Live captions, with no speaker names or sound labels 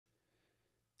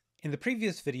In the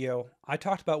previous video, I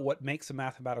talked about what makes a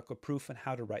mathematical proof and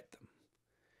how to write them.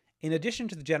 In addition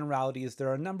to the generalities, there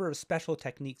are a number of special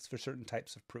techniques for certain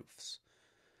types of proofs.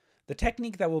 The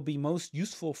technique that will be most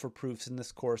useful for proofs in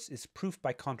this course is proof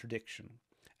by contradiction,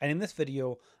 and in this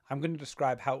video, I'm going to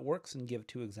describe how it works and give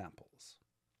 2 examples.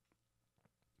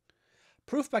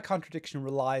 Proof by contradiction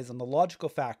relies on the logical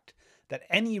fact that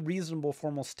any reasonable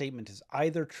formal statement is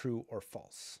either true or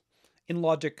false. In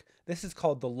logic, this is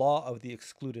called the law of the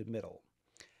excluded middle.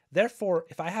 Therefore,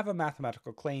 if I have a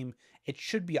mathematical claim, it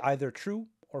should be either true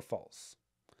or false.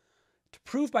 To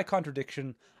prove by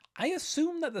contradiction, I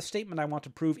assume that the statement I want to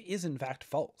prove is in fact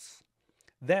false.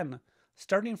 Then,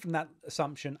 starting from that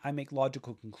assumption, I make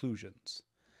logical conclusions.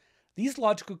 These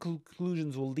logical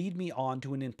conclusions will lead me on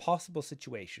to an impossible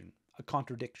situation, a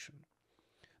contradiction.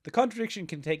 The contradiction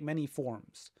can take many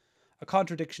forms. A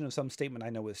contradiction of some statement I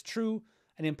know is true,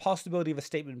 an impossibility of a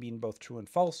statement being both true and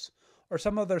false, or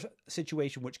some other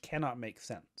situation which cannot make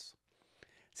sense.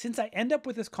 Since I end up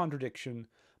with this contradiction,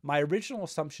 my original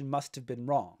assumption must have been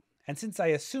wrong, and since I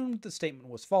assumed the statement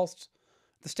was false,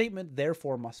 the statement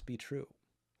therefore must be true.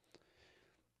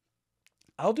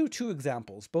 I'll do 2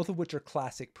 examples, both of which are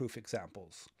classic proof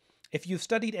examples. If you've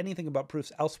studied anything about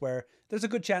proofs elsewhere, there's a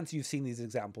good chance you've seen these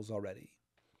examples already.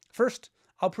 First,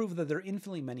 I'll prove that there are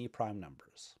infinitely many prime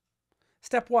numbers.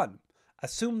 Step 1.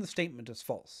 Assume the statement is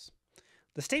false.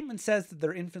 The statement says that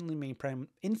there are infinitely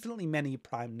many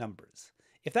prime numbers.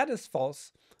 If that is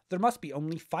false, there must be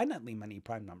only finitely many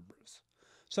prime numbers.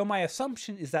 So my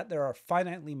assumption is that there are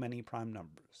finitely many prime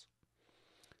numbers.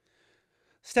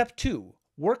 Step 2.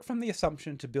 Work from the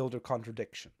assumption to build a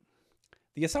contradiction.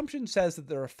 The assumption says that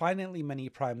there are finitely many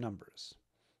prime numbers.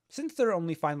 Since there are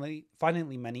only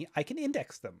finitely many, I can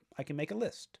index them. I can make a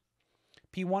list.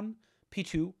 P1,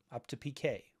 P2, up to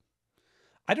Pk.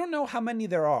 I don't know how many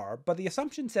there are, but the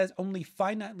assumption says only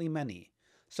finitely many,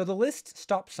 so the list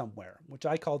stops somewhere, which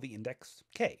I call the index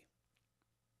k.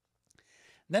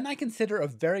 Then I consider a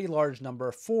very large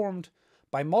number formed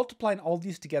by multiplying all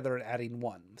these together and adding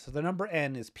 1. So the number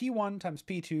n is p1 times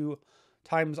p2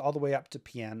 times all the way up to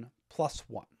pn plus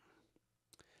 1.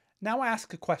 Now I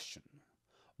ask a question.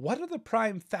 What are the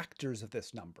prime factors of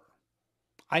this number?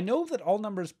 I know that all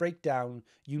numbers break down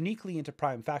uniquely into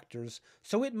prime factors,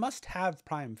 so it must have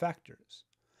prime factors.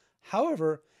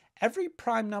 However, every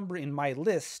prime number in my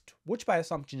list, which by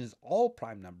assumption is all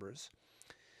prime numbers,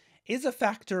 is a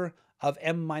factor of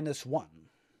m minus 1.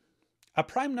 A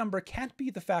prime number can't be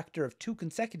the factor of 2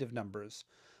 consecutive numbers,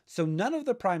 so none of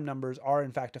the prime numbers are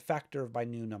in fact a factor of my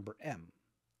new number m.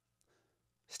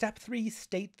 Step 3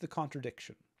 states the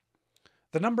contradiction.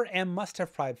 The number m must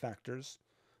have prime factors,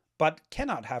 but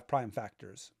cannot have prime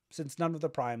factors, since none of the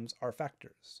primes are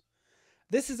factors.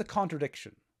 This is a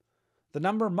contradiction. The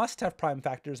number must have prime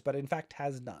factors, but in fact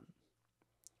has none.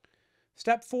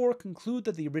 Step 4, conclude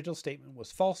that the original statement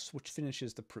was false, which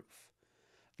finishes the proof.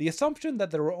 The assumption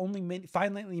that there were only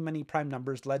finitely many prime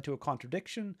numbers led to a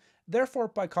contradiction, therefore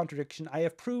by contradiction I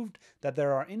have proved that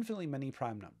there are infinitely many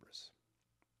prime numbers.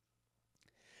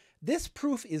 This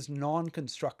proof is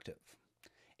non-constructive.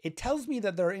 It tells me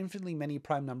that there are infinitely many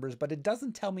prime numbers, but it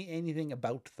doesn't tell me anything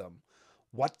about them.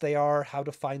 What they are, how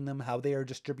to find them, how they are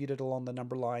distributed along the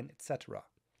number line, etc.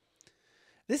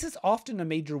 This is often a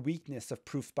major weakness of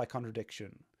proofs by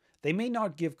contradiction. They may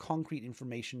not give concrete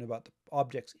information about the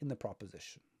objects in the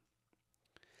proposition.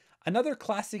 Another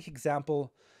classic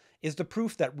example is the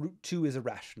proof that root 2 is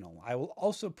irrational. I will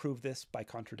also prove this by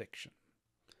contradiction.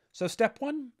 So step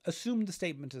 1, assume the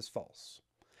statement is false.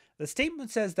 The statement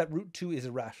says that root 2 is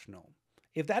irrational.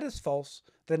 If that is false,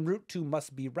 then root 2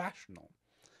 must be rational.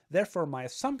 Therefore, my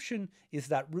assumption is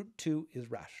that root 2 is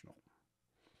rational.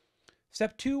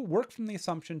 Step 2, work from the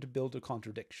assumption to build a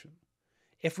contradiction.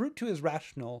 If root 2 is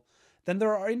rational, then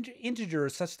there are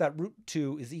integers such that root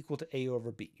 2 is equal to a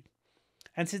over b.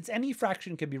 And since any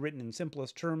fraction can be written in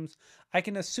simplest terms, I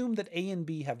can assume that a and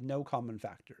b have no common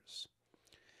factors.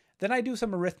 Then I do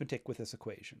some arithmetic with this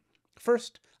equation.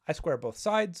 First, I square both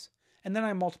sides, and then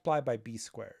I multiply by b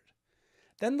squared.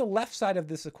 Then the left side of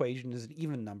this equation is an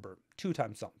even number, 2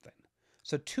 times something.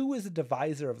 So 2 is the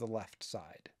divisor of the left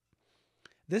side.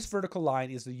 This vertical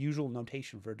line is the usual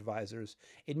notation for divisors.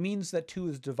 It means that 2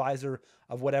 is divisor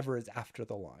of whatever is after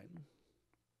the line.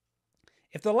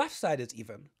 If the left side is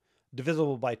even,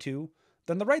 divisible by 2,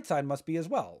 then the right side must be as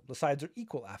well. The sides are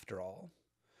equal after all.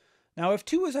 Now if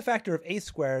 2 is a factor of a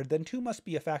squared, then 2 must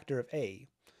be a factor of a.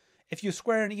 If you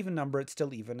square an even number, it's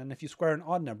still even, and if you square an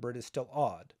odd number, it is still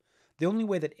odd. The only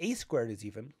way that a squared is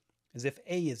even is if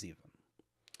a is even.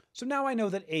 So now I know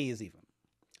that a is even.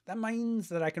 That means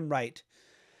that I can write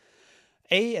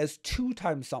a as 2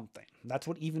 times something. That's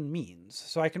what even means.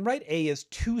 So I can write A as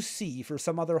 2c for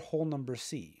some other whole number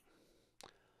c.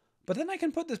 But then I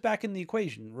can put this back in the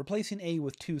equation, replacing A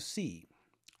with 2c.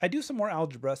 I do some more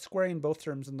algebra, squaring both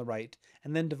terms on the right,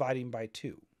 and then dividing by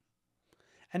 2.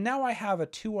 And now I have a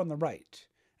 2 on the right,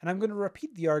 and I'm going to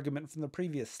repeat the argument from the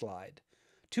previous slide.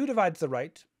 2 divides the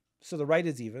right, so the right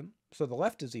is even, so the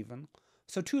left is even,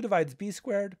 so 2 divides b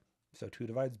squared, so 2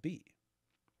 divides b.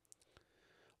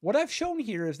 What I've shown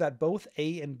here is that both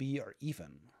a and b are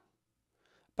even.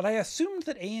 But I assumed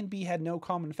that a and b had no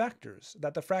common factors,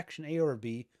 that the fraction a over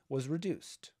b was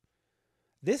reduced.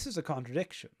 This is a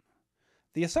contradiction.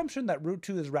 The assumption that root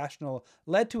 2 is rational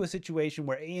led to a situation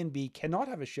where a and b cannot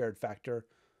have a shared factor,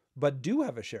 but do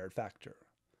have a shared factor.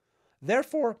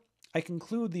 Therefore, I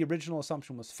conclude the original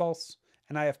assumption was false,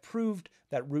 and I have proved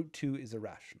that root 2 is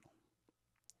irrational.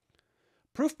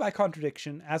 Proof by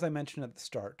contradiction, as I mentioned at the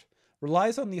start,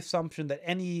 relies on the assumption that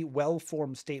any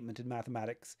well-formed statement in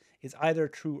mathematics is either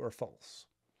true or false.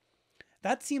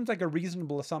 That seems like a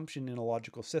reasonable assumption in a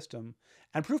logical system,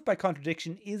 and proof by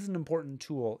contradiction is an important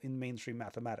tool in mainstream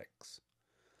mathematics.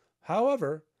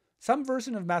 However, some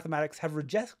versions of mathematics have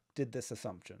rejected this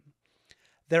assumption.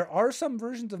 There are some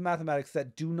versions of mathematics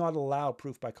that do not allow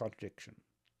proof by contradiction.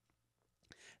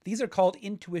 These are called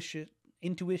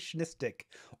intuitionistic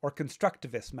or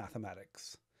constructivist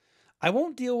mathematics. I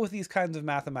won't deal with these kinds of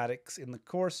mathematics in the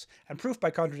course, and proof by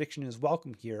contradiction is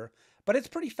welcome here, but it's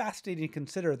pretty fascinating to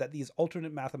consider that these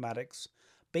alternate mathematics,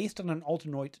 based on an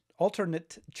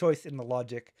alternate choice in the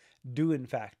logic, do in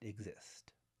fact exist.